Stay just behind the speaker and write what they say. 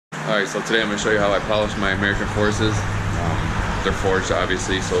Alright, so today I'm going to show you how I polish my American Forces. They're forged,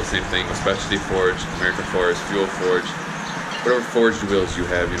 obviously, so same thing, specialty forged, American Force, fuel forged, whatever forged wheels you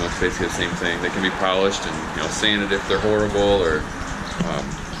have, it's basically the same thing. They can be polished and, sanded if they're horrible, or,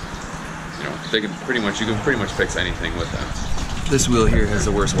 you can pretty much fix anything with them. This wheel here has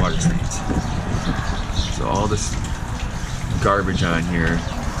the worst water stains. So all this garbage on here,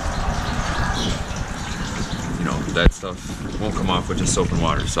 that stuff won't come off with just soap and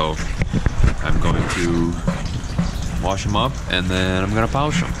water. So I'm going to wash them up and then I'm going to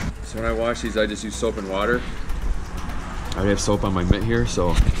polish them. So when I wash these, I just use soap and water. I already have soap on my mitt here, so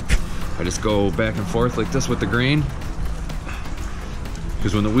I just go back and forth like this with the grain.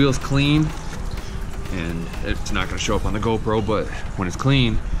 Because when the wheel's clean, and it's not going to show up on the GoPro, but when it's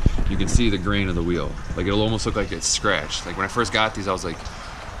clean, you can see the grain of the wheel. Like, it'll almost look like it's scratched. Like when I first got these, I was like,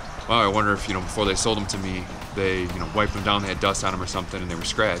 wow, I wonder if, before they sold them to me, they, wiped them down, they had dust on them or something, and they were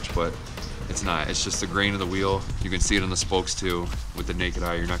scratched, but it's not. It's just the grain of the wheel. You can see it on the spokes too with the naked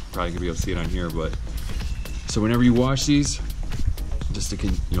eye. You're not probably gonna be able to see it on here, but so whenever you wash these, just to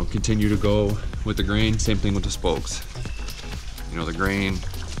continue to go with the grain. Same thing with the spokes. The grain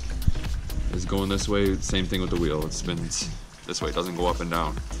is going this way. Same thing with the wheel. It spins this way. It doesn't go up and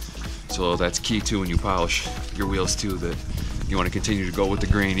down. So that's key too when you polish your wheels too, that you want to continue to go with the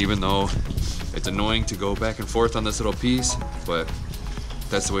grain, even though it's annoying to go back and forth on this little piece, but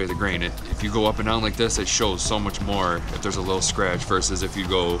that's the way of the grain. If you go up and down like this, it shows so much more if there's a little scratch versus if you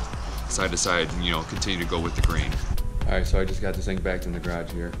go side to side and continue to go with the grain. Alright, so I just got this thing back in the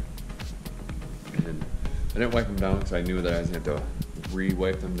garage here. And I didn't wipe them down because I knew that I was going to have to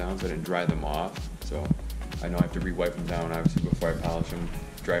re-wipe them down, so I didn't dry them off. So I know I have to re-wipe them down obviously before I polish them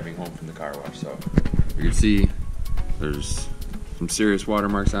driving home from the car wash. So you can see there's some serious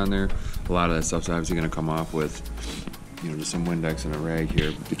watermarks on there. A lot of that stuff's obviously going to come off with just some Windex and a rag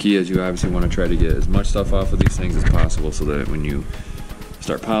here. But the key is you obviously want to try to get as much stuff off of these things as possible so that when you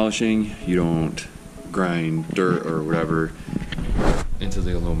start polishing, you don't grind dirt or whatever into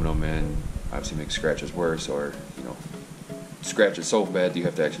the aluminum and obviously make scratches worse, or scratch it so bad that you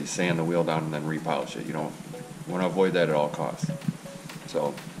have to actually sand the wheel down and then repolish it. You don't want to avoid that at all costs.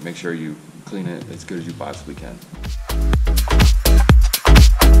 So make sure you clean it as good as you possibly can.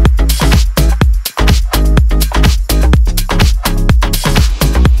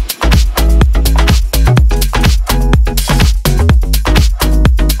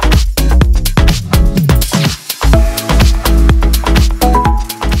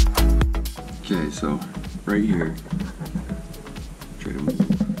 Okay, so right here, I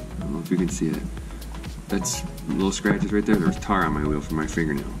don't know if you can see it. That's little scratches right there. There's tar on my wheel from my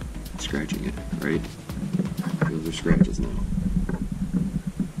fingernail scratching it, right? Those are scratches now.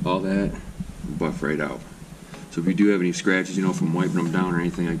 All that, buff right out. So if you do have any scratches, from wiping them down or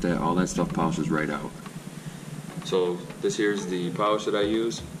anything like that, all that stuff polishes right out. So this here's the polish that I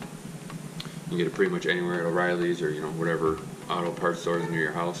use. You can get it pretty much anywhere at O'Reilly's or whatever auto parts stores near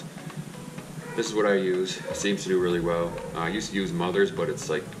your house. This is what I use. It seems to do really well. I used to use Mother's, but it's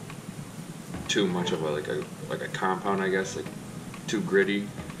like too much of a compound, I guess, like too gritty.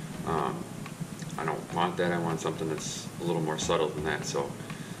 I don't want that. I want something that's a little more subtle than that. So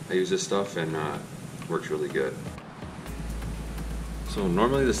I use this stuff and it works really good. So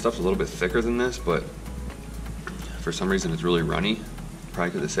normally this stuff's a little bit thicker than this, but for some reason it's really runny.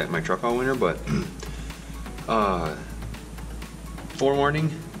 Probably because it sat in my truck all winter, but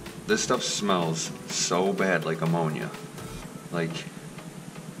forewarning, this stuff smells so bad like ammonia. Like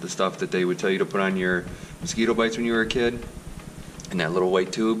the stuff that they would tell you to put on your mosquito bites when you were a kid, in that little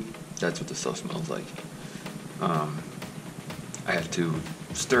white tube, that's what the stuff smells like. I have to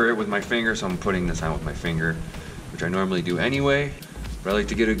stir it with my finger, so I'm putting this on with my finger, which I normally do anyway, but I like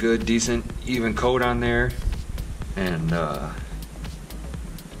to get a good, decent, even coat on there, and I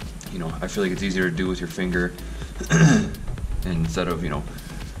feel like it's easier to do with your finger instead of,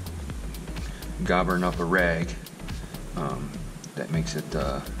 gobbering up a rag. That makes it,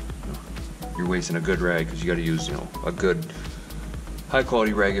 you're wasting a good rag, because you got to use, a good high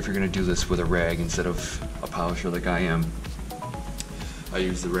quality rag if you're going to do this with a rag instead of a polisher like I am. I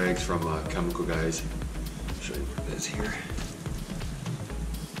use the rags from Chemical Guys. I'll show you what it is here.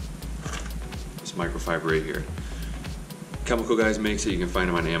 This microfiber right here. Chemical Guys makes it. You can find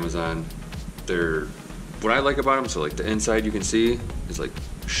them on Amazon. What I like about them, so like the inside you can see is like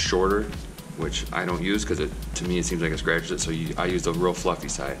shorter, which I don't use because to me it seems like it scratches it, so I use the real fluffy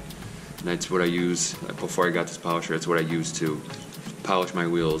side. And that's what I use, before I got this polisher, that's what I used to polish my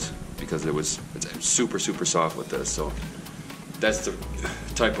wheels, because it's super, super soft with this. So that's the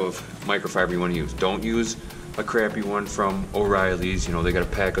type of microfiber you want to use. Don't use a crappy one from O'Reilly's, you know, they got a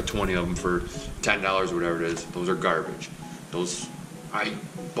pack of 20 of them for $10 or whatever it is. Those are garbage. Those, I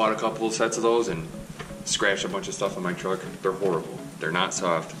bought a couple of sets of those and scratched a bunch of stuff on my truck. They're horrible. They're not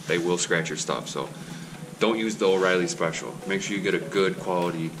soft. They will scratch your stuff. So don't use the O'Reilly Special. Make sure you get a good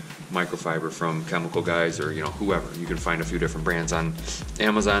quality microfiber from Chemical Guys or, you know, whoever. You can find a few different brands on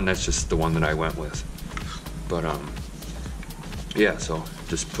Amazon. That's just the one that I went with. But yeah, so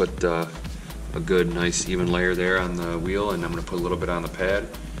just put a good, nice, even layer there on the wheel, and I'm gonna put a little bit on the pad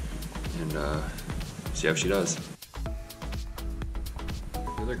and see how she does.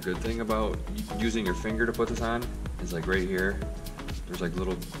 The other good thing about using your finger to put this on is, like, right here, there's like a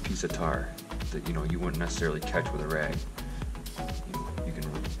little piece of tar that, you know, you wouldn't necessarily catch with a rag. You can,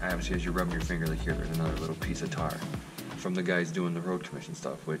 obviously, as you're rubbing your finger, like here, there's another little piece of tar from the guys doing the road commission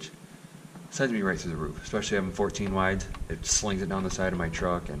stuff, which sends me right through the roof. Especially having 14 wides, it slings it down the side of my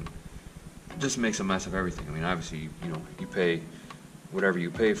truck and just makes a mess of everything. I mean, obviously, you know, you pay whatever you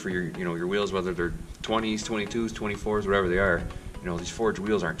pay for your, you know, your wheels, whether they're 20s, 22s, 24s, whatever they are. You know, these forged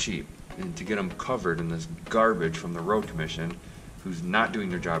wheels aren't cheap, and to get them covered in this garbage from the road commission, who's not doing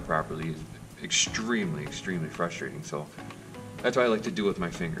their job properly, is extremely, extremely frustrating. So that's why I like to do it with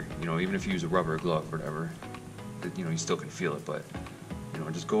my finger. You know, even if you use a rubber glove or whatever, you know, you still can feel it, but you know,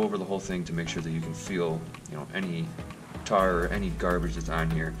 just go over the whole thing to make sure that you can feel, you know, any tar or any garbage that's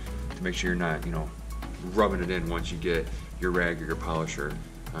on here, to make sure you're not, you know, rubbing it in once you get your rag or your polisher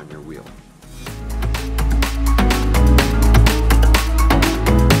on your wheel.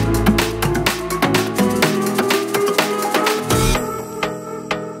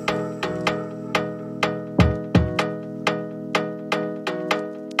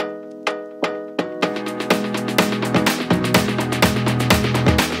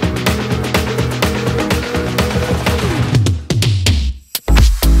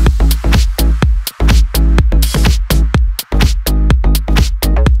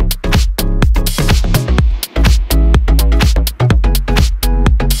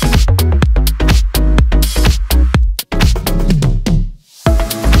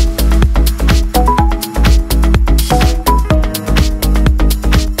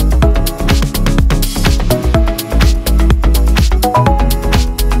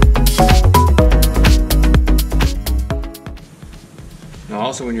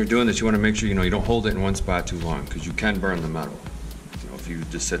 Also, when you're doing this, you want to make sure, you know, you don't hold it in one spot too long, because you can burn the metal. You know, if you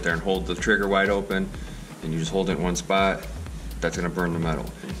just sit there and hold the trigger wide open and you just hold it in one spot, that's going to burn the metal.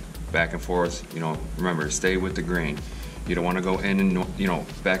 Back and forth, you know, remember, stay with the grain. You don't want to go in and, you know,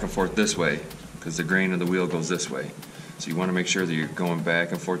 back and forth this way, because the grain of the wheel goes this way. So you want to make sure that you're going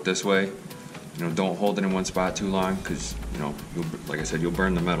back and forth this way. You know, don't hold it in one spot too long, because, you know, like I said, you'll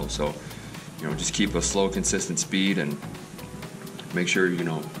burn the metal. So, you know, just keep a slow, consistent speed, and make sure, you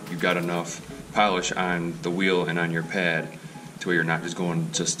know, you've got enough polish on the wheel and on your pad to where you're not just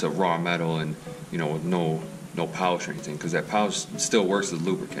going just to raw metal and, you know, with no polish or anything, because that polish still works as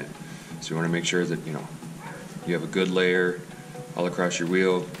lubricant. So you want to make sure that, you know, you have a good layer all across your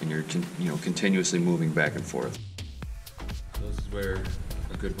wheel and you're you know, continuously moving back and forth. So this is where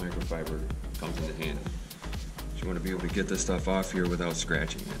a good microfiber comes into handy. You want to be able to get this stuff off here without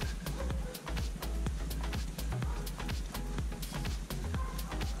scratching it.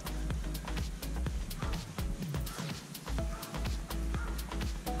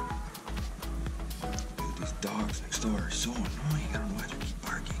 Dogs next door are so annoying. I don't know why they keep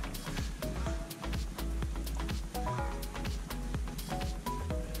barking.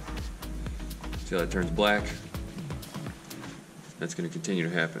 See how it turns black? That's going to continue to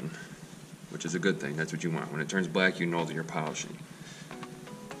happen, which is a good thing. That's what you want. When it turns black, you know that you're polishing.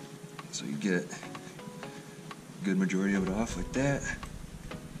 So you get a good majority of it off like that.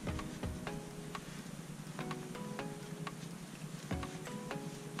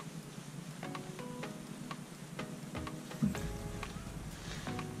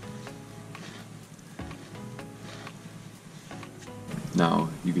 Now,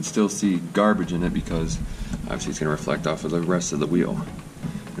 you can still see garbage in it because obviously it's going to reflect off of the rest of the wheel.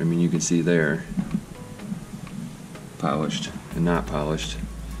 But, I mean, you can see there, polished and not polished,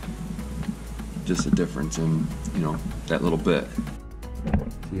 just a difference in, you know, that little bit.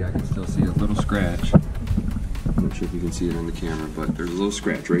 See, I can still see a little scratch. I'm not sure if you can see it on the camera, but there's a little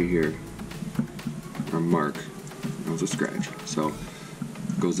scratch right here, or a mark. That was a scratch. So,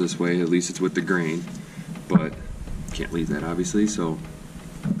 it goes this way, at least it's with the grain, but can't leave that obviously, so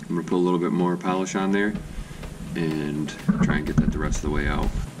I'm going to put a little bit more polish on there and try and get that the rest of the way out.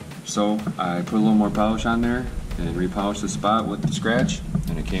 So I put a little more polish on there and repolished the spot with the scratch,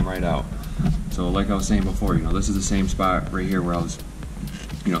 and it came right out. So like I was saying before, you know, this is the same spot right here where I was,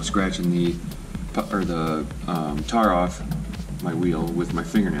 you know, scratching the tar off my wheel with my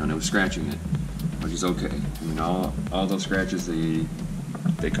fingernail, and it was scratching it, which is okay. I mean, all those scratches,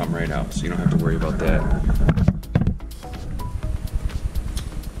 they come right out, so you don't have to worry about that.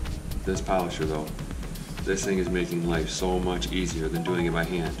 This polisher though, this thing is making life so much easier than doing it by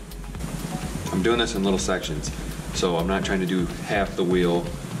hand. I'm doing this in little sections, so I'm not trying to do half the wheel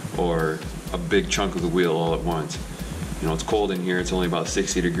or a big chunk of the wheel all at once. You know, it's cold in here, it's only about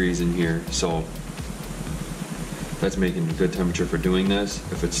 60 degrees in here, so that's making a good temperature for doing this.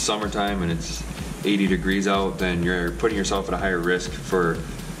 If it's summertime and it's 80 degrees out, then you're putting yourself at a higher risk for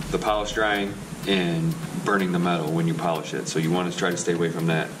the polish drying and burning the metal when you polish it. So you want to try to stay away from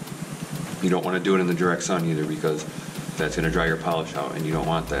that. You don't want to do it in the direct sun either, because that's going to dry your polish out, and you don't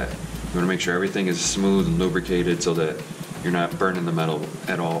want that. You want to make sure everything is smooth and lubricated so that you're not burning the metal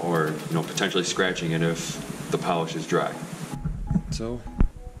at all, or, you know, potentially scratching it if the polish is dry. So,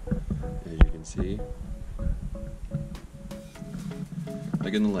 as you can see,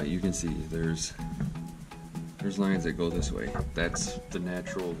 like in the light, you can see there's lines that go this way. That's the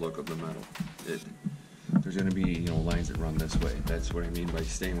natural look of the metal. There's going to be, you know, lines that run this way. That's what I mean by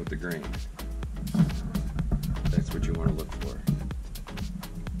staying with the grain. That's what you want to look for.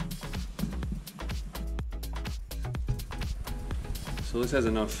 So this has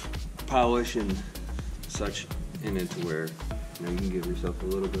enough polish and such in it to where, you know, you can give yourself a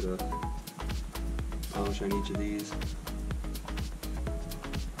little bit of polish on each of these.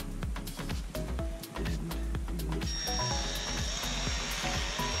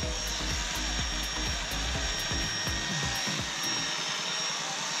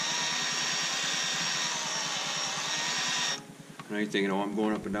 Now you're thinking, oh, I'm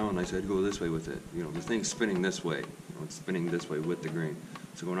going up and down. I said go this way with it. You know, the thing's spinning this way. You know, it's spinning this way with the grain.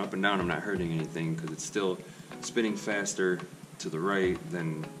 So going up and down, I'm not hurting anything because it's still spinning faster to the right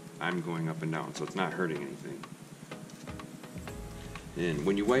than I'm going up and down. So it's not hurting anything. And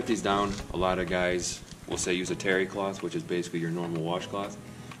when you wipe these down, a lot of guys will say use a terry cloth, which is basically your normal washcloth,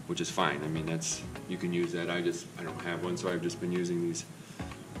 which is fine. I mean, you can use that. I don't have one, so I've just been using these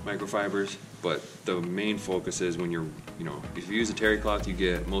microfibers. But the main focus is when you're, you know, if you use a terry cloth, you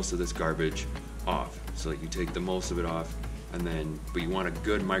get most of this garbage off. So you take the most of it off, and then, but you want a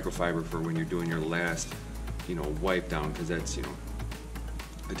good microfiber for when you're doing your last, you know, wipe down, because that's, you know,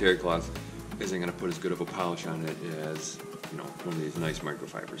 a terry cloth isn't going to put as good of a polish on it as, you know, one of these nice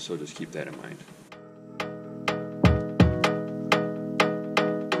microfibers. So just keep that in mind.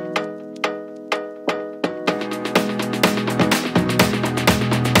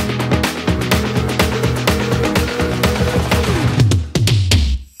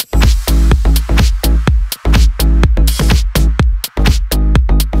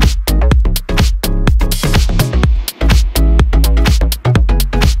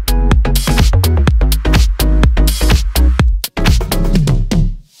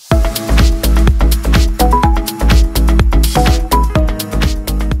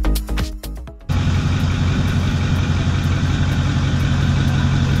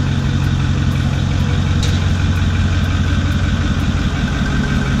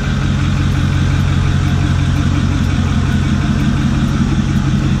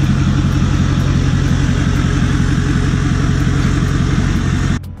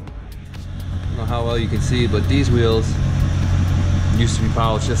 You can see, but these wheels used to be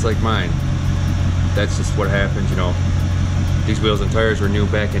polished just like mine. That's just what happens, you know. These wheels and tires were new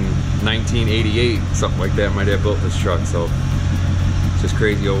back in 1988, something like that. My dad built this truck, so it's just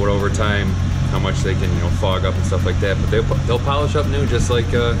crazy over time how much they can, you know, fog up and stuff like that. But they'll polish up new just like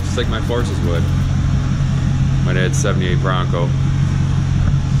my Forces would. My dad's '78 Bronco,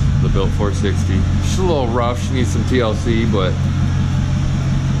 the built 460. She's a little rough. She needs some TLC, but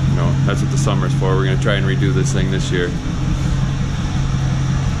you know, that's what the summer's for. We're gonna try and redo this thing this year.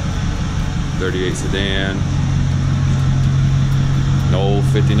 38 sedan, no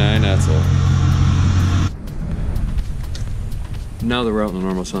 59 axle. Now that we're out in the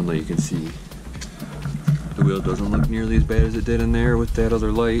normal sunlight, you can see the wheel doesn't look nearly as bad as it did in there with that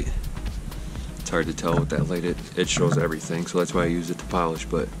other light. It's hard to tell with that light. It shows everything, so that's why I use it to polish.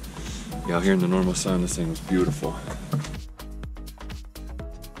 But yeah, out here in the normal sun, this thing was beautiful.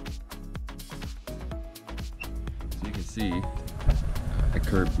 See, I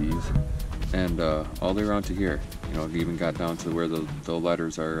curved these, and all the way around to here. You know, it even got down to where the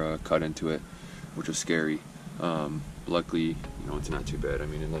letters are cut into it, which was scary. Luckily, you know, it's not too bad. I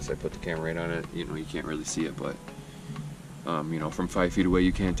mean, unless I put the camera right on it, you know, you can't really see it. But you know, from 5 feet away,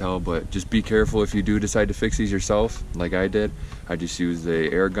 you can't tell. But just be careful if you do decide to fix these yourself, like I did. I just used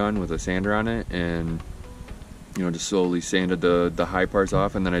the air gun with a sander on it, and you know, just slowly sanded the high parts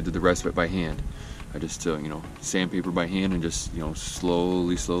off, and then I did the rest of it by hand. I just you know, sandpaper by hand and just, you know,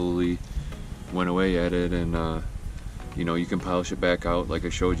 slowly went away at it, and you know, you can polish it back out like I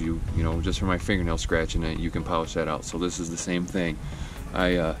showed you. You know, just from my fingernail scratching it, you can polish that out. So this is the same thing.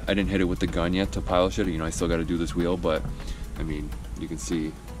 I didn't hit it with the gun yet to polish it. You know, I still got to do this wheel, but I mean, you can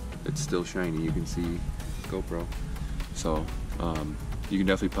see it's still shiny. You can see GoPro. So you can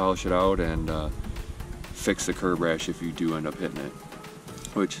definitely polish it out and fix the curb rash if you do end up hitting it,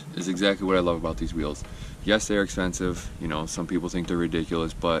 which is exactly what I love about these wheels. Yes, they're expensive. You know, some people think they're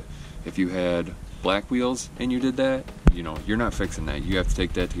ridiculous, but if you had black wheels and you did that, you know, you're not fixing that. You have to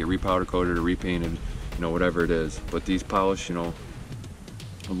take that to get repowder coated or repainted, you know, whatever it is. But these polished, you know,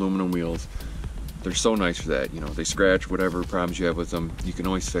 aluminum wheels, they're so nice for that. You know, they scratch, whatever problems you have with them, you can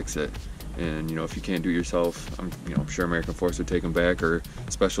always fix it. And you know, if you can't do it yourself, I'm sure American Force would take them back, or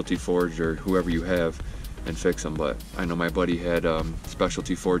Specialty Forge, or whoever you have, and fix them. But I know my buddy had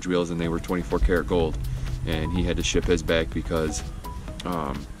Specialty Forge wheels, and they were 24 karat gold, and he had to ship his back because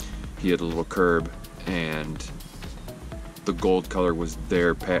he had a little curb, and the gold color was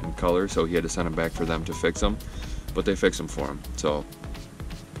their patent color, so he had to send them back for them to fix them. But they fixed them for him. So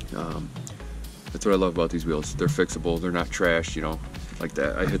that's what I love about these wheels. They're fixable. They're not trashed, you know, like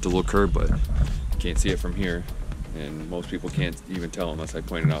that. I hit the little curb, but you can't see it from here, and most people can't even tell unless I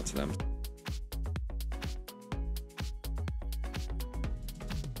point it out to them.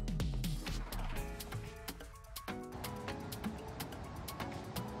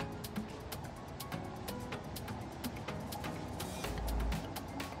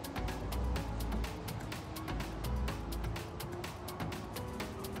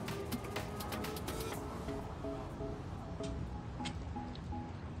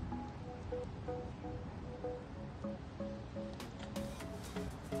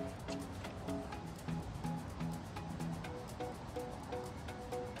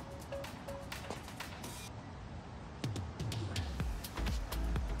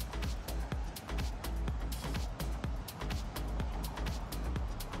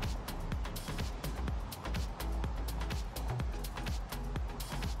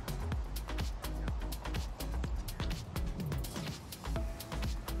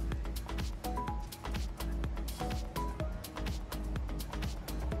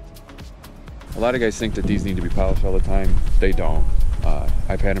 A lot of guys think that these need to be polished all the time. They don't.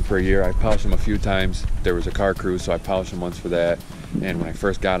 I've had them for a year. I polished them a few times. There was a car cruise, so I polished them once for that. And when I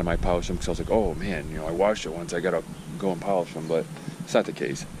first got them, I polished them because I was like, oh man, you know, I washed it once. I gotta go and polish them. But it's not the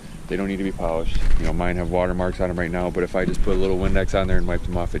case. They don't need to be polished. You know, mine have watermarks on them right now, but if I just put a little Windex on there and wiped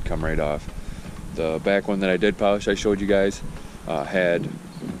them off, it'd come right off. The back one that I did polish, I showed you guys, had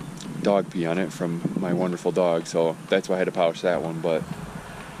dog pee on it from my wonderful dog, so that's why I had to polish that one. But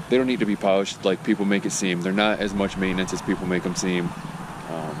they don't need to be polished like people make it seem. They're not as much maintenance as people make them seem.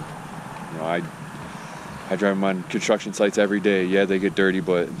 You know, I drive them on construction sites every day. Yeah, they get dirty,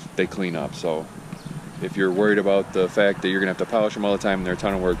 but they clean up. So if you're worried about the fact that you're gonna have to polish them all the time and they're a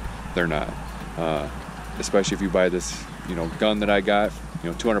ton of work, they're not. Especially if you buy this, you know, gun that I got, you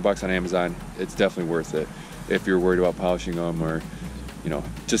know, 200 bucks on Amazon, it's definitely worth it. If you're worried about polishing them, or, you know,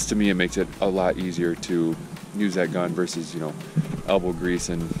 just to me, it makes it a lot easier to use that gun versus, you know, elbow grease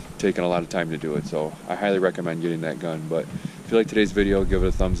and taking a lot of time to do it. So I highly recommend getting that gun. But if you like today's video, give it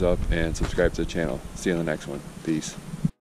a thumbs up and subscribe to the channel. See you in the next one. Peace.